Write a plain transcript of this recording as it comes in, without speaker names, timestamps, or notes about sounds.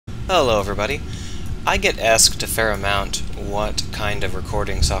Hello everybody. I get asked a fair amount what kind of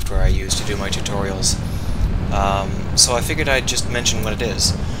recording software I use to do my tutorials, so I figured I'd just mention what it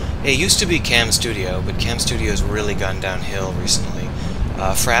is. It used to be Cam Studio, but Cam Studio's really gone downhill recently.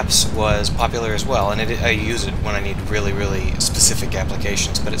 Fraps was popular as well, and I use it when I need really specific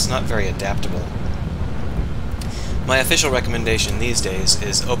applications, but it's not very adaptable. My official recommendation these days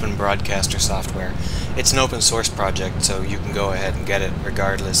is Open Broadcaster Software. It's an open source project, so you can go ahead and get it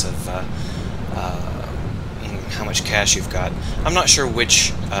regardless of how much cash you've got. I'm not sure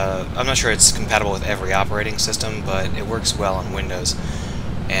it's compatible with every operating system, but it works well on Windows,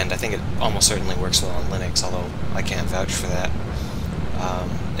 and I think it almost certainly works well on Linux, although I can't vouch for that.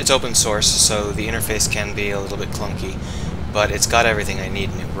 It's open source, so the interface can be a little bit clunky, but it's got everything I need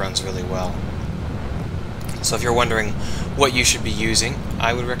and it runs really well. So if you're wondering what you should be using,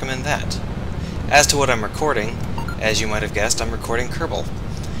 I would recommend that. As to what I'm recording, as you might have guessed, I'm recording Kerbal.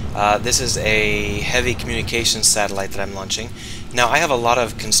 This is a heavy communications satellite that I'm launching. Now, I have a lot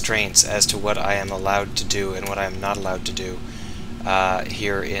of constraints as to what I am allowed to do and what I am not allowed to do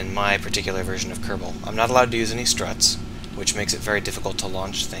here in my particular version of Kerbal. I'm not allowed to use any struts, which makes it very difficult to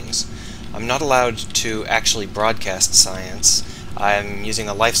launch things. I'm not allowed to actually broadcast science. I'm using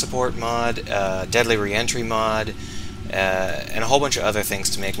a life support mod, deadly reentry mod, and a whole bunch of other things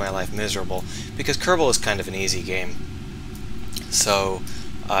to make my life miserable, because Kerbal is kind of an easy game. So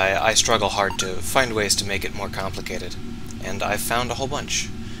I struggle hard to find ways to make it more complicated, and I've found a whole bunch.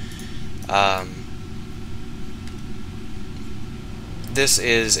 This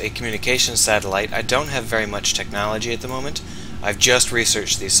is a communications satellite. I don't have very much technology at the moment. I've just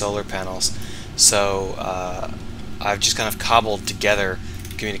researched these solar panels, so I've just kind of cobbled together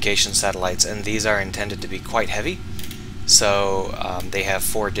communication satellites, and these are intended to be quite heavy, so they have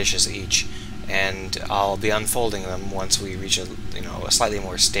 4 dishes each, and I'll be unfolding them once we reach a slightly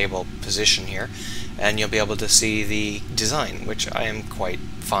more stable position here, and you'll be able to see the design, which I am quite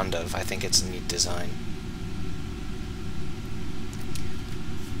fond of. I think it's a neat design.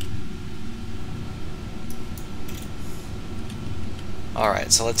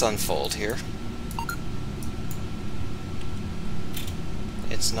 Alright, so let's unfold here.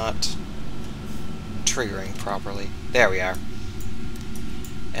 It's not triggering properly. There we are.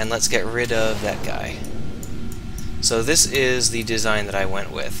 And let's get rid of that guy. So this is the design that I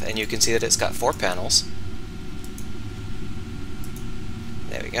went with, and you can see that it's got 4 panels.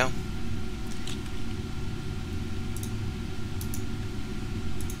 There we go.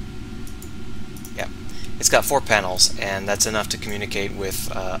 Yeah, it's got 4 panels, and that's enough to communicate with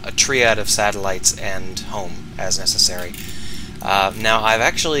a triad of satellites and home as necessary. Now, I've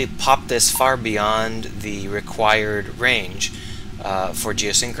actually popped this far beyond the required range for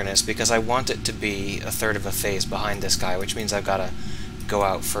geosynchronous, because I want it to be a third of a phase behind this guy, which means I've got to go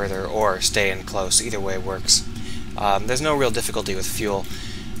out further or stay in close. Either way works. There's no real difficulty with fuel,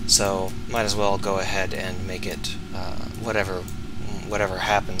 so might as well go ahead and make it whatever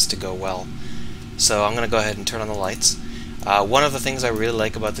happens to go well. So I'm going to go ahead and turn on the lights. One of the things I really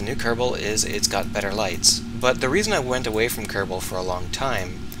like about the new Kerbal is it's got better lights. But the reason I went away from Kerbal for a long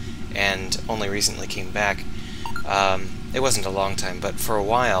time, and only recently came back, it wasn't a long time, but for a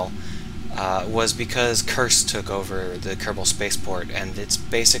while, was because Curse took over the Kerbal Spaceport, and it's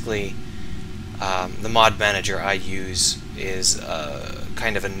basically, the mod manager I use is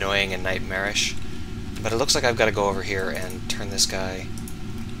kind of annoying and nightmarish. But it looks like I've got to go over here and turn this guy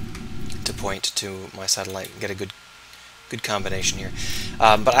to point to my satellite and get a good combination here.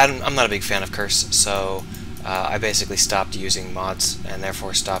 But I'm not a big fan of Curse, so I basically stopped using mods and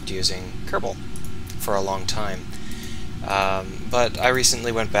therefore stopped using Kerbal for a long time. But I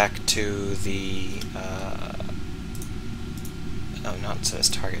recently went back to the not says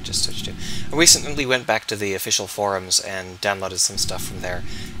target, just switch to. I recently went back to the official forums and downloaded some stuff from there,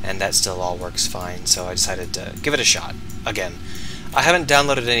 and that still all works fine, so I decided to give it a shot again. I haven't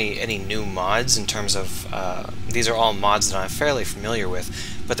downloaded any new mods in terms of, these are all mods that I'm fairly familiar with,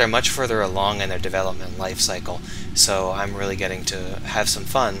 but they're much further along in their development life cycle, so I'm really getting to have some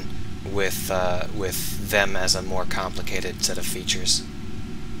fun with them as a more complicated set of features.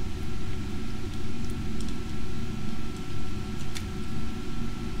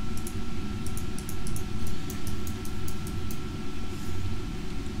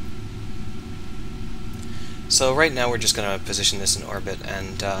 So right now we're just going to position this in orbit,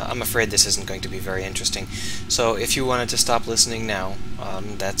 and I'm afraid this isn't going to be very interesting. So if you wanted to stop listening now,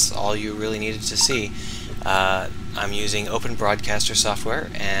 that's all you really needed to see. I'm using Open Broadcaster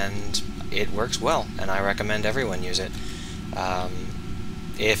software, and it works well, and I recommend everyone use it.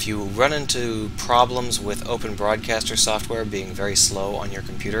 if you run into problems with Open Broadcaster software being very slow on your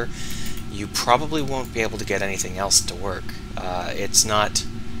computer, you probably won't be able to get anything else to work. It's not.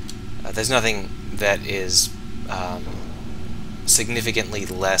 There's nothing that is significantly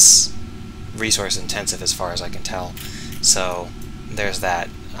less resource intensive as far as I can tell. So there's that.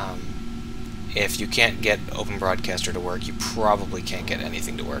 If you can't get Open Broadcaster to work, you probably can't get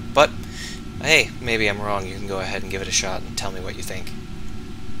anything to work. But hey, maybe I'm wrong. You can go ahead and give it a shot and tell me what you think.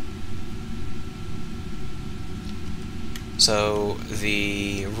 So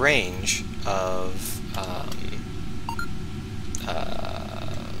the range of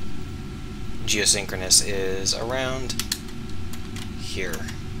geosynchronous is around here,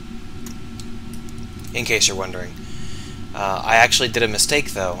 in case you're wondering. I actually did a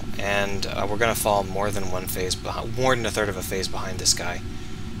mistake though, and we're going to fall more than one phase behind, more than a third of a phase behind this guy.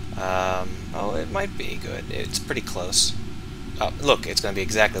 Oh, it might be good. It's pretty close. Look, it's going to be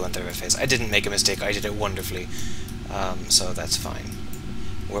exactly one third of a phase. I didn't make a mistake. I did it wonderfully. So that's fine.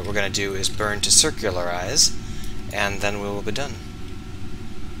 What we're going to do is burn to circularize, and then we will be done.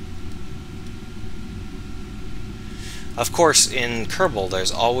 Of course, in Kerbal,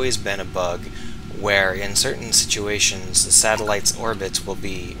 there's always been a bug where in certain situations the satellite's orbits will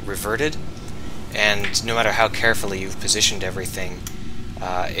be reverted, and no matter how carefully you've positioned everything,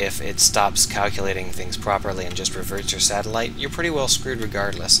 if it stops calculating things properly and just reverts your satellite, you're pretty well screwed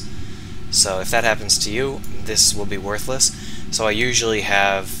regardless. So if that happens to you, this will be worthless. So I usually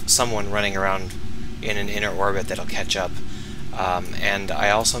have someone running around in an inner orbit that'll catch up. And I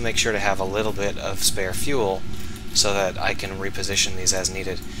also make sure to have a little bit of spare fuel so that I can reposition these as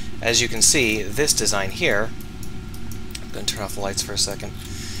needed. As you can see, this design here, I'm going to turn off the lights for a second.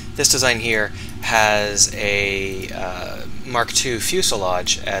 This design here has a Mark II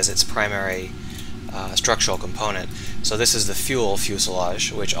fuselage as its primary structural component. So this is the fuel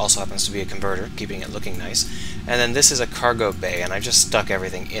fuselage, which also happens to be a converter, keeping it looking nice. And then this is a cargo bay, and I just stuck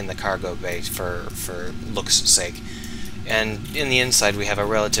everything in the cargo bay for looks' sake. And in the inside we have a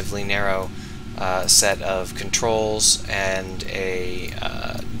relatively narrow set of controls and a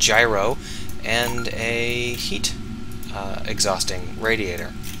gyro and a heat exhausting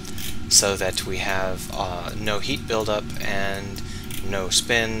radiator, so that we have no heat buildup and no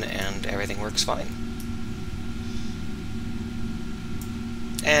spin, and everything works fine.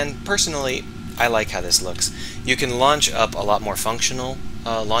 And personally, I like how this looks. You can launch up a lot more functional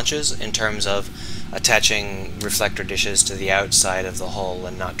launches in terms of attaching reflector dishes to the outside of the hull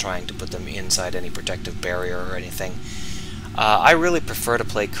and not trying to put them inside any protective barrier or anything. I really prefer to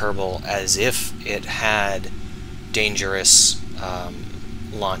play Kerbal as if it had dangerous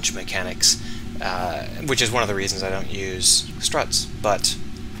launch mechanics, which is one of the reasons I don't use struts, but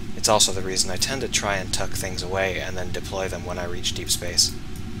it's also the reason I tend to try and tuck things away and then deploy them when I reach deep space.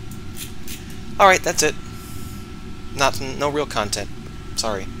 Alright, that's it. No real content.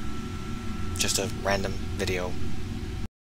 Sorry. Just a random video.